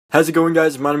How's it going,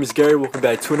 guys? My name is Gary. Welcome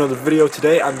back to another video.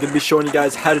 Today I'm going to be showing you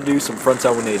guys how to do some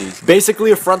frontside 180s.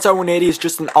 Basically, a frontside 180 is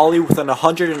just an ollie with an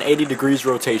 180 degrees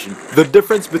rotation. The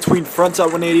difference between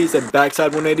frontside 180s and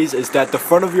backside 180s is that the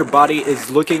front of your body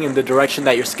is looking in the direction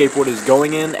that your skateboard is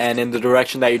going in and in the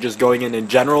direction that you're just going in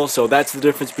general. So that's the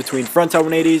difference between frontside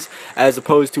 180s as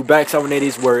opposed to backside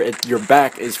 180s where your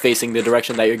back is facing the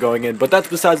direction that you're going in. But that's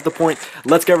besides the point.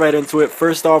 Let's get right into it.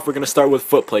 First off, we're going to start with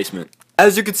foot placement.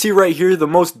 As you can see right here, the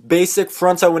most basic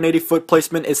frontside 180 foot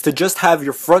placement is to just have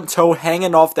your front toe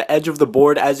hanging off the edge of the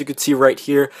board. As you can see right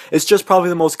here, it's just probably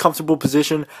the most comfortable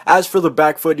position. As for the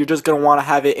back foot, you're just going to want to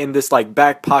have it in this like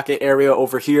back pocket area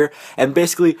over here. And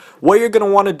basically what you're going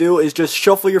to want to do is just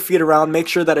shuffle your feet around, make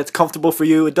sure that it's comfortable for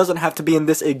you. It doesn't have to be in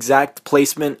this exact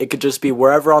placement. It could just be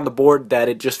wherever on the board that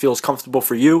it just feels comfortable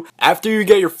for you. After you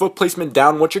get your foot placement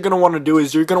down, what you're going to want to do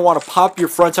is you're going to want to pop your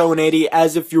frontside 180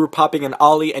 as if you were popping an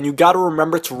ollie, and you got to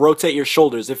remember to rotate your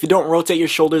shoulders. If you don't rotate your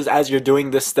shoulders as you're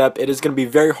doing this step, it is going to be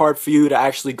very hard for you to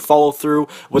actually follow through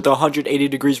with the 180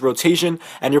 degrees rotation,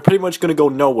 and you're pretty much going to go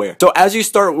nowhere. So as you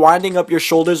start winding up your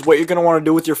shoulders, what you're going to want to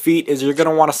do with your feet is you're going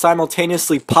to want to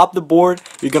simultaneously pop the board.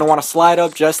 You're going to want to slide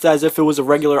up just as if it was a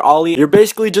regular ollie. You're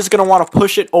basically just going to want to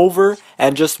push it over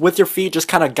and just with your feet just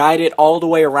kind of guide it all the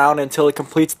way around until it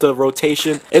completes the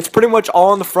rotation. It's pretty much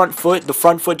all on the front foot. The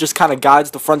front foot just kind of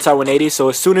guides the frontside 180, so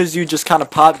as soon as you just kind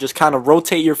of pop, just kind of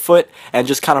rotate your foot and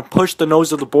just kind of push the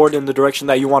nose of the board in the direction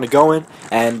that you want to go in,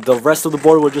 and the rest of the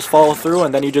board will just follow through,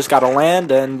 and then you just got to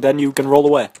land and then you can roll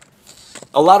away.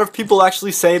 A lot of people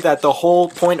actually say that the whole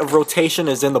point of rotation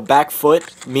is in the back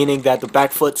foot, meaning that the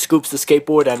back foot scoops the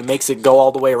skateboard and makes it go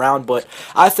all the way around, but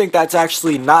I think that's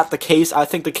actually not the case. I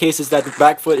think the case is that the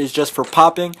back foot is just for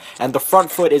popping and the front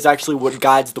foot is actually what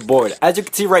guides the board. As you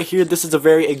can see right here, this is a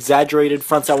very exaggerated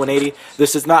frontside 180.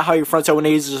 This is not how your frontside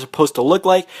 180s are supposed to look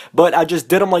like, but I just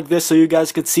did them like this so you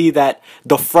guys could see that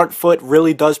the front foot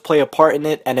really does play a part in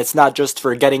it, and it's not just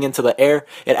for getting into the air.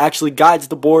 It actually guides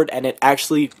the board, and it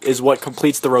actually is what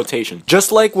completes the rotation.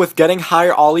 Just like with getting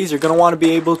higher ollies, you're going to want to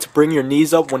be able to bring your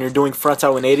knees up when you're doing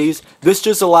frontside 180s. This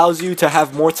just allows you to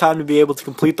have more time to be able to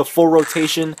complete the full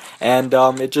rotation, and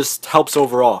it just helps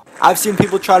overall. I've seen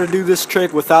people try to do this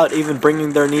trick without even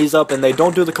bringing their knees up, and they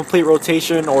don't do the complete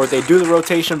rotation, or they do the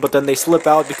rotation but then they slip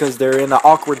out because they're in an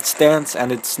awkward stance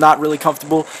and it's not really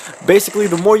comfortable. Basically,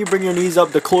 the more you bring your knees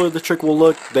up, the cooler the trick will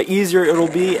look, the easier it'll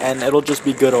be, and it'll just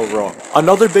be good overall.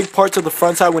 Another big part to the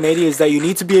frontside 180 is that you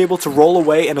need to be able to roll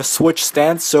away in a switch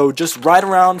stance, so just ride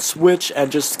around, switch,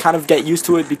 and just kind of get used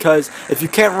to it, because if you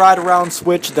can't ride around,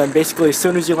 switch, then basically as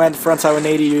soon as you land frontside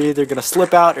 180, you're either going to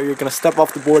slip out or you're going to step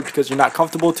off the board because you're not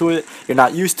comfortable to it, you're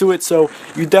not used to it, so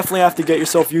you definitely have to get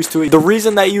yourself used to it. The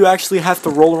reason that you actually have to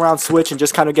roll around, switch, and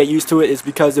just kind of get used to it is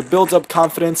because it builds up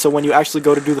confidence, so when you actually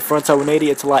go to do the frontside 180,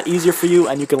 it's a lot easier for you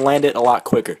and you can land it a lot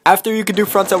quicker. After you can do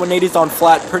frontside 180s on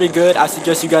flat pretty good, I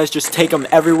suggest you guys just take them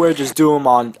everywhere, just do them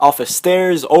on office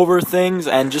stairs, over things,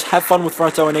 and just have fun with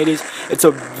frontside 180s. It's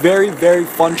a very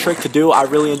fun trick to do. I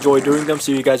really enjoy doing them,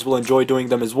 so you guys will enjoy doing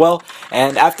them as well.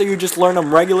 And after you just learn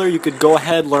them regular, you could go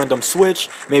ahead, learn them switch,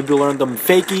 maybe learn them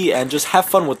fakie, and just have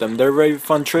fun with them. They're very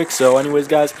fun tricks. So anyways,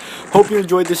 guys, hope you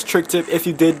enjoyed this trick tip. If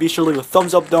you did, be sure to leave a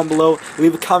thumbs up down below,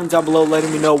 leave a comment down below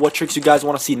letting me know what tricks you guys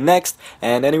want to see next.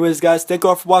 And anyways, guys, thank you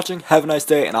all for watching, have a nice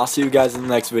day, and I'll see you guys in the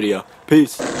next video.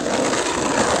 Peace.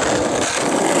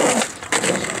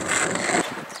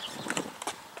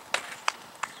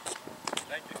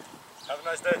 Have a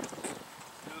nice day.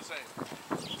 Do the same.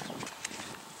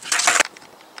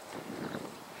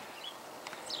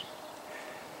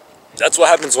 That's what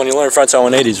happens when you learn frontside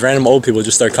 180s. Random old people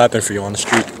just start clapping for you on the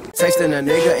street. Texting a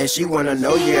nigga and she wanna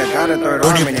know, yeah, got a third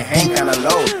arm and it hang kinda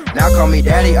low. Now call me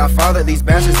daddy, I fathered these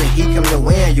bastards and he come to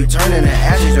win. You turning to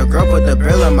ashes, your girl put the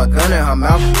bill in my gun in her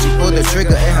mouth. She pulled the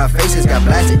trigger and her faces got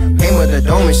blasted. Came with a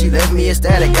dome and she left me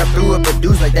ecstatic. Got through up the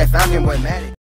deuce like that Falcon boy Maddie.